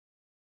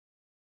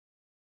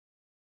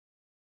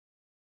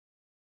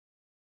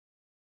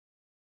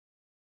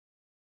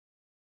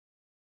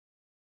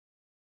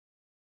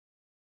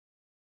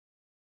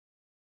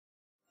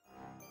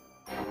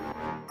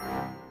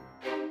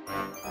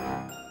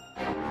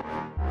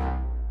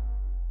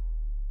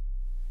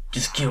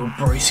just killed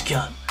Bruce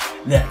cunt.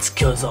 That's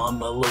cause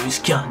I'm a loose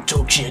cunt.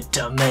 Talk shit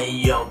to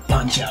me, I'll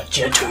punch out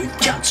your tooth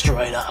cunt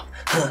straight up.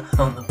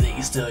 I'm the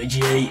biggest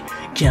OG,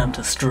 come to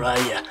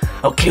Australia,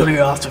 I'll kill you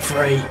after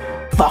free.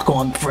 Fuck,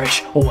 I'm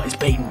fresh, always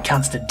beating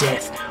cunts to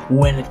death.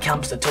 When it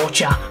comes to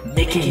torture,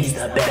 Mickey's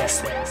the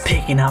best.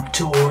 Picking up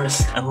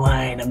tourists and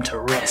laying them to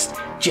rest.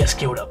 Just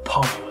killed a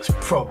pom who was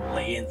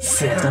probably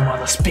incest. I'm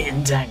either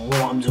spitting dang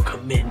rhymes or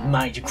committing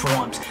major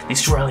crimes. The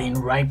Australian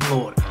rape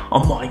lord,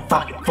 I'm mighty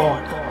fucking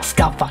fine. I'll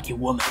skull fuck your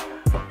woman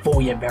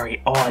before your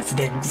very eyes,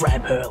 then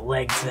grab her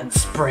legs, then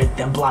spread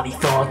them bloody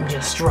thighs, and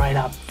just straight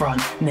up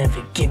front,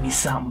 never give me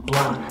something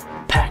blunt.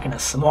 Packing a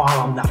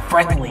smile, I'm the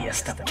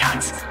friendliest of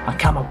cunts. I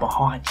come up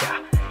behind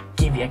ya,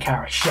 give you a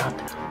car a shunt.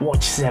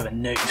 Watch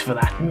 7 News for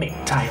that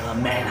Mick Taylor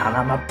manhunt.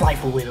 I'm a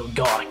playful little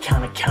guy,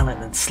 kinda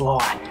cunning and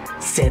sly.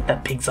 Set the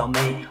pigs on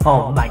me,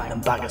 I'll make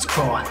them buggers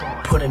cry.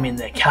 Put them in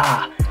their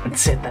car and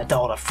set that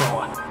dough to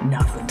fry.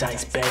 Nothing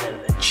tastes better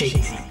than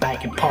cheesy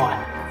bacon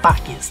pie.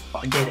 Fuck yes,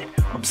 I get it,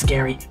 I'm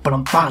scary but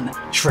I'm fun.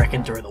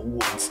 Trekking through the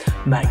woods,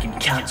 making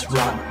cunts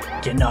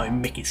run. You know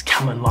Mickey's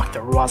coming like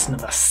the rising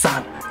of the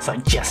sun. So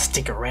just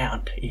stick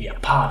around if you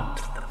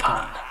pardon the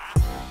pun.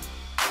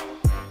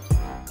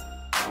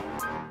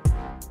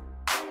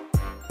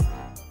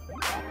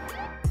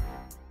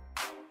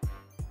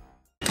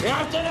 You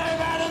have to know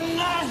better than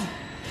that,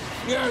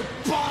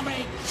 you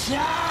bommy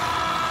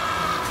cunt!